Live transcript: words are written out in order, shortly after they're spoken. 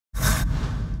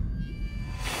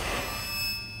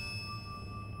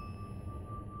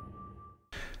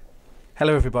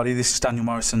Hello everybody, this is Daniel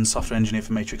Morrison, software engineer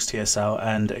for Matrix TSL,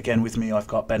 and again with me I've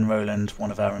got Ben Rowland,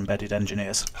 one of our embedded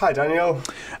engineers. Hi Daniel.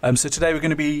 So today we're going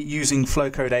to be using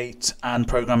Flowcode 8 and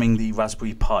programming the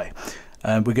Raspberry Pi.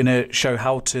 We're going to show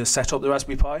how to set up the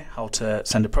Raspberry Pi, how to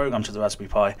send a program to the Raspberry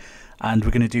Pi, and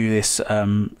we're going to do this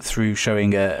through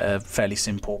showing a fairly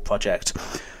simple project.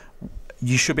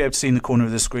 You should be able to see in the corner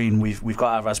of the screen we've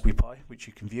got our Raspberry Pi, which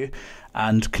you can view,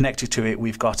 and connected to it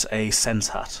we've got a Sense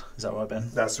hat. Is that right,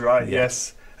 Ben? That's right, yeah.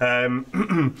 Yes.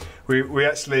 We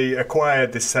actually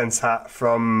acquired this Sense hat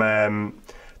from,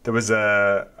 there was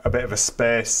a bit of a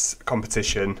space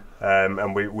competition,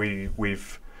 and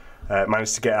we've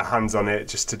managed to get our hands on it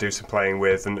just to do some playing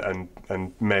with and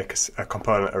make a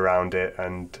component around it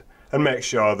and make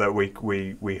sure that we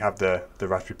have the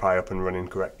Raspberry Pi up and running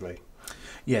correctly.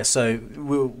 Yeah, so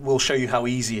we'll show you how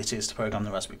easy it is to program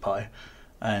the Raspberry Pi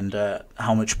and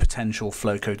how much potential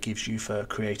Flowcode gives you for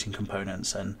creating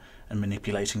components and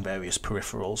manipulating various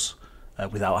peripherals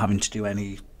without having to do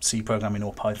any C programming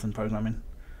or Python programming.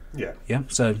 Yeah. Yeah,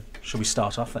 so shall we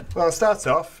start off then? Well, I'll start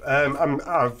off.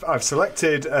 I've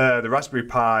selected the Raspberry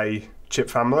Pi chip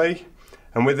family,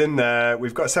 and within there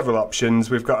we've got several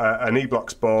options. We've got an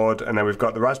eBlocks board, and then we've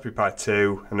got the Raspberry Pi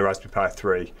 2 and the Raspberry Pi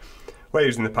 3. We're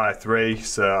using the Pi 3,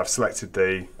 so I've selected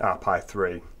our Pi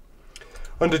 3.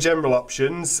 Under general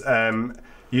options,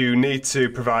 you need to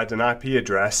provide an IP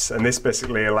address, and this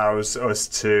basically allows us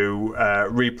to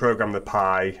reprogram the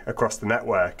Pi across the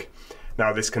network.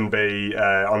 Now this can be,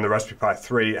 on the Raspberry Pi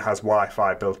 3 it has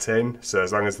Wi-Fi built in, so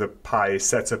as long as the Pi is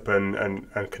set up and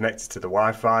connected to the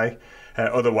Wi-Fi.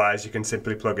 Otherwise you can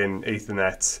simply plug in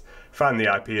Ethernet, find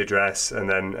the IP address, and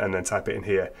then type it in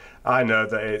here. I know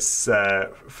that it's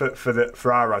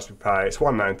for our Raspberry Pi it's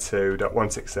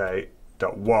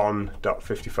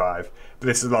 192.168.1.55, but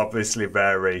this will obviously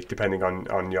vary depending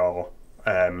on your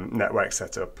network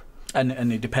setup.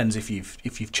 And it depends if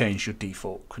you've changed your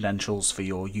default credentials for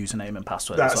your username and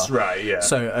password. That's as well. right, yeah.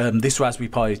 So this Raspberry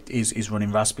Pi is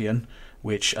running Raspbian,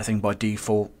 which I think by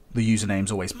default the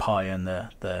username's always Pi and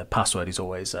the password is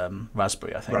always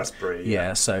Raspberry, I think. Raspberry,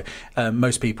 yeah. So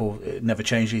most people never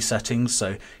change these settings.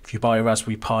 So if you buy a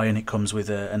Raspberry Pi and it comes with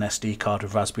an SD card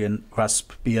of Raspbian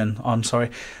on,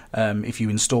 if you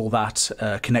install that,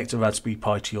 connect the Raspberry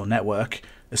Pi to your network,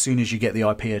 as soon as you get the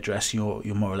IP address,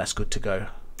 you're more or less good to go.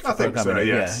 I think so,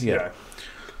 yes. Yeah.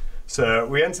 So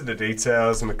we enter the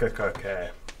details and we click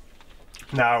OK.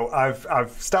 Now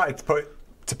I've started to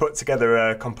put together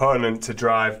a component to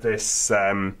drive this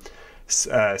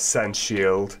Sense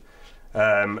shield.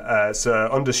 So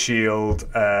under shield,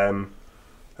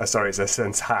 sorry, it's a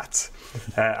Sense hat.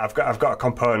 I've got a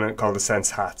component called a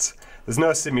Sense hat. There's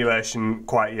no simulation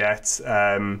quite yet,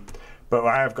 but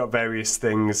I have got various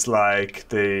things like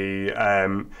the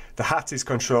hat is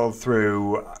controlled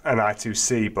through an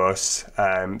I2C bus.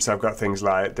 So I've got things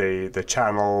like the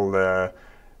channel, the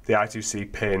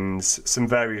I2C pins, some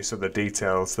various other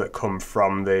details that come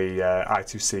from the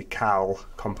I2C cal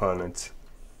component.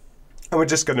 And we're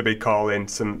just going to be calling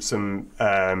some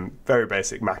very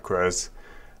basic macros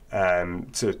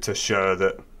to show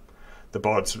that the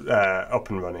board's up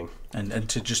and running. And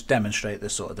to just demonstrate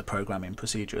the programming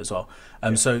procedure as well.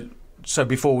 So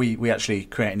before we actually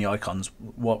create any icons,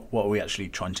 what are we actually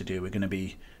trying to do? We're going to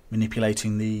be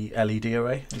manipulating the LED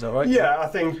array, is that right? Yeah, I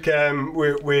think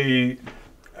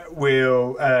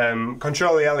we'll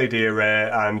control the LED array,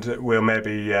 and we'll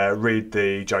maybe read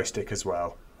the joystick as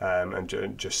well, and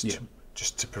just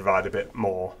to provide a bit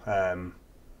more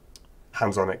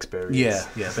hands-on experience.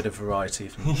 Yeah, a bit of variety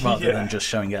rather than just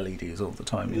showing LEDs all the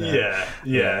time. You know?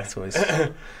 Yeah. It's always...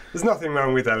 There's nothing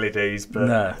wrong with LEDs, but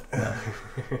no.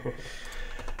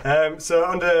 So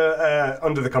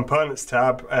under the Components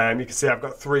tab, you can see I've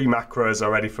got 3 macros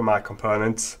already for my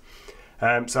components.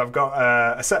 So I've got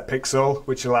a set pixel,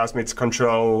 which allows me to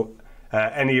control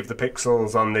any of the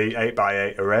pixels on the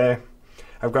 8x8 array.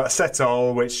 I've got a set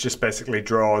all, which just basically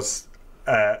draws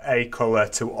a color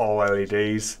to all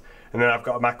LEDs. And then I've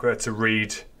got a macro to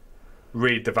read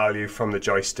the value from the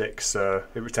joystick. So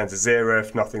it returns a 0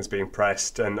 if nothing's being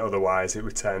pressed, and otherwise it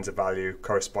returns a value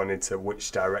corresponding to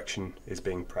which direction is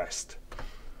being pressed.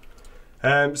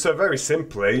 So very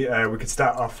simply, we could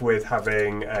start off with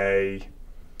having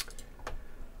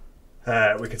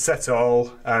we could set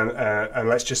all, and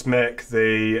let's just make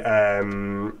the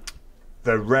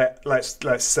red.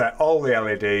 Let's set all the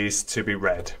LEDs to be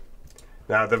red.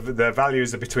 Now the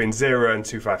values are between 0 and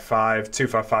 255,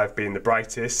 255 being the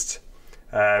brightest.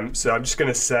 So I'm just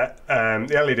going to set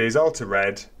the LEDs all to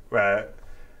red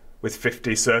with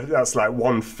 50, so that's like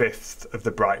 1/5 of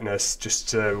the brightness, just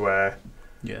to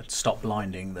Yeah, stop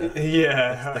blinding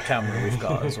the camera we've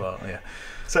got as well. Yeah.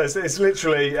 So it's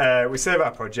literally we save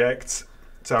our project.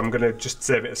 So I'm going to just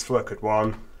save it as Flowcode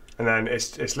 1, and then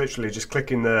it's literally just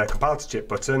clicking the compile to chip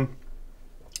button.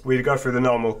 We go through the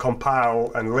normal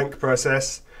compile and link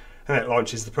process, and it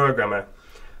launches the programmer.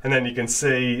 And then you can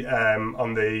see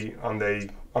on the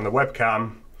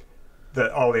webcam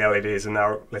that all the LEDs are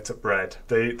now lit up red.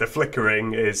 The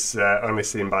flickering is only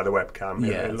seen by the webcam.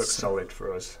 Yeah, it looks solid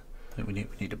for us. I think we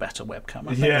need a better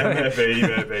webcam. Yeah,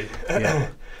 maybe. Yeah.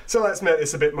 So let's make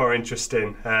this a bit more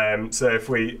interesting. So if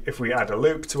we add a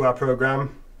loop to our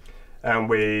program, and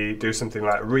we do something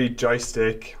like read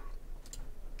joystick,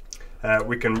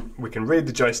 we can read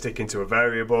the joystick into a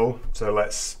variable. So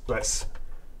let's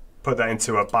put that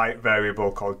into a byte variable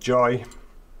called joy.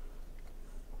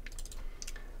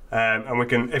 And we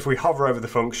can, if we hover over the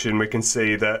function, we can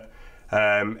see that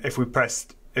if we press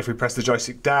the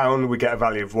joystick down, we get a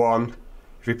value of 1.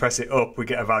 If we press it up, we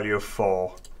get a value of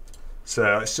 4.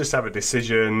 So let's just have a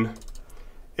decision.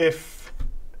 If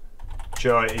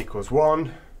joy equals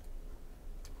 1,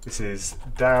 this is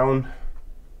down,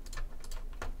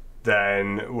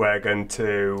 then we're going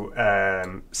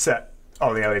to set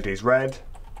all the LEDs red.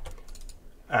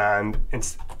 And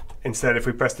instead, if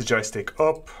we press the joystick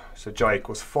up, so joy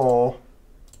equals 4,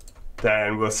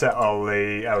 then we'll set all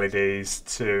the LEDs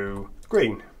to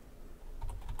green.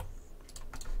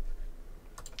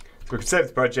 So we can save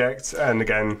the project and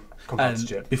again compile to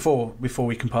chip. Before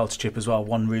we compile to chip as well,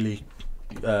 one really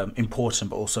important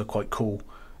but also quite cool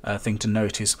thing to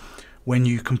note is when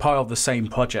you compile the same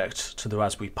project to the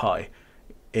Raspberry Pi,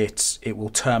 it will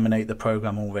terminate the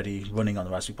program already running on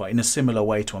the Raspberry Pi in a similar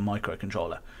way to a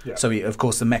microcontroller. Yeah. So of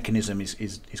course the mechanism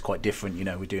is quite different. You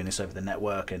know, we're doing this over the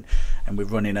network and we're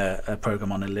running a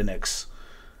program on a Linux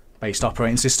based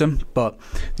operating system, but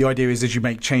the idea is as you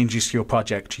make changes to your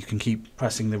project, you can keep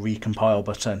pressing the recompile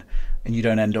button and you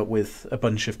don't end up with a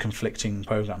bunch of conflicting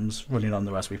programs running on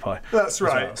the Raspberry Pi. That's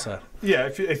right. Well, so.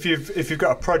 Yeah, if you've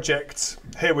got a project,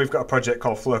 here we've got a project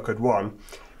called Flowcode 1.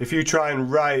 If you try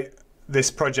and write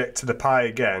this project to the Pi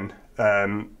again,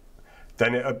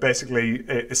 then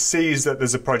it sees that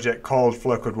there's a project called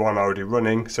Flowcode 1 already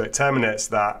running, so it terminates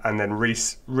that and then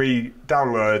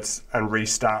re-downloads and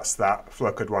restarts that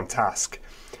Flowcode 1 task.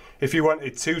 If you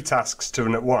wanted 2 tasks to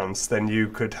run at once, then you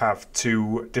could have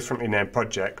 2 differently named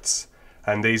projects,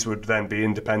 and these would then be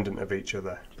independent of each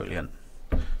other. Brilliant.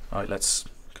 All right, let's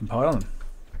compile them.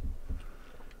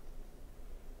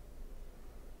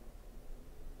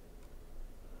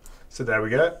 So there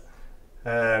we go.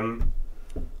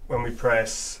 When we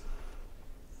press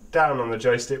down on the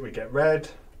joystick, we get red.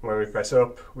 When we press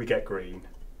up, we get green.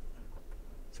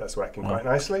 So that's working quite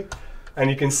nicely. And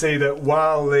you can see that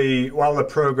while the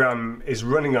program is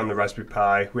running on the Raspberry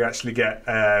Pi, we actually get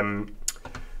a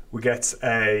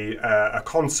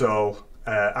console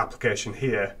application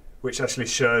here, which actually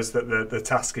shows that the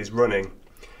task is running.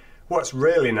 What's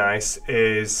really nice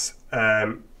is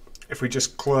if we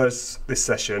just close this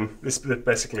session, this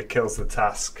basically kills the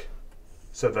task,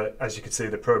 so that, as you can see,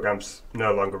 the program's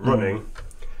no longer running.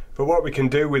 But what we can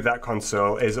do with that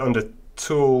console is under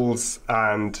Tools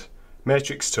and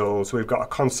Matrix Tools, we've got a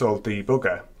console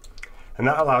debugger, and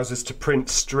that allows us to print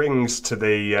strings to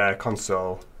the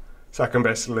console. So I can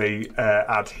basically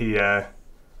add here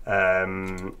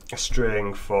a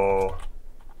string for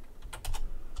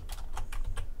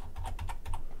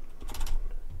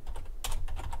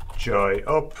joy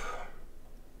up,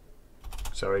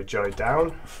 sorry, joy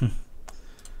down,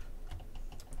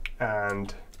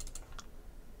 and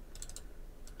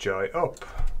joy up.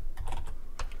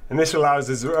 And this allows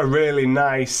us a really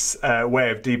nice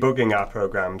way of debugging our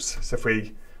programs. So if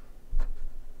we,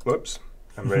 whoops,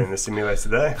 I'm running the simulator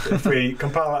there. If we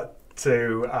compile that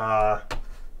to our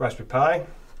Raspberry Pi,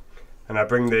 and I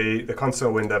bring the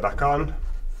console window back on,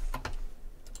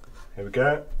 here we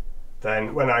go.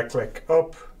 Then when I click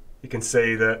up, you can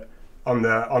see that on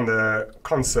the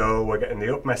console we're getting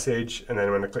the up message, and then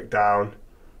when I click down,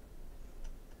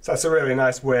 so that's a really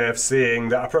nice way of seeing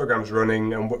that our program's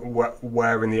running and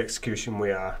where in the execution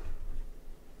we are.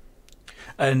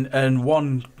 And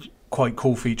one quite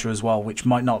cool feature as well, which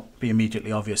might not be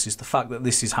immediately obvious, is the fact that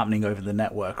this is happening over the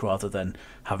network rather than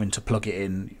having to plug it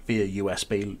in via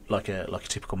USB like a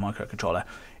typical microcontroller.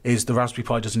 Is the Raspberry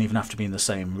Pi doesn't even have to be in the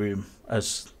same room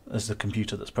as the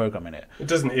computer that's programming it. It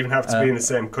doesn't even have to be in the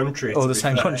same country. Or the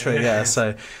same country, yeah.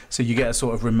 So you get a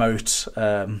sort of remote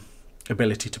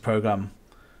ability to program,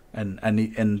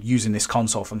 and using this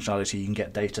console functionality, you can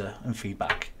get data and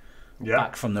feedback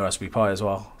back from the Raspberry Pi as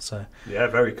well. So yeah,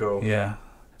 very cool. Yeah.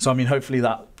 So I mean, hopefully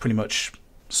that pretty much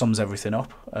sums everything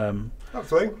up.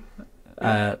 Hopefully.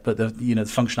 But the the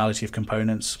functionality of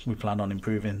components, we plan on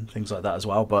improving things like that as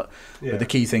well. But the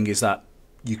key thing is that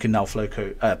you can now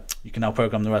you can now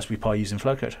program the Raspberry Pi using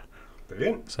Flowcode.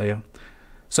 Brilliant. So yeah.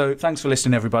 So thanks for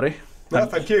listening, everybody. No,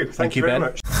 thank you. Thank you very Ben.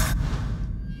 much.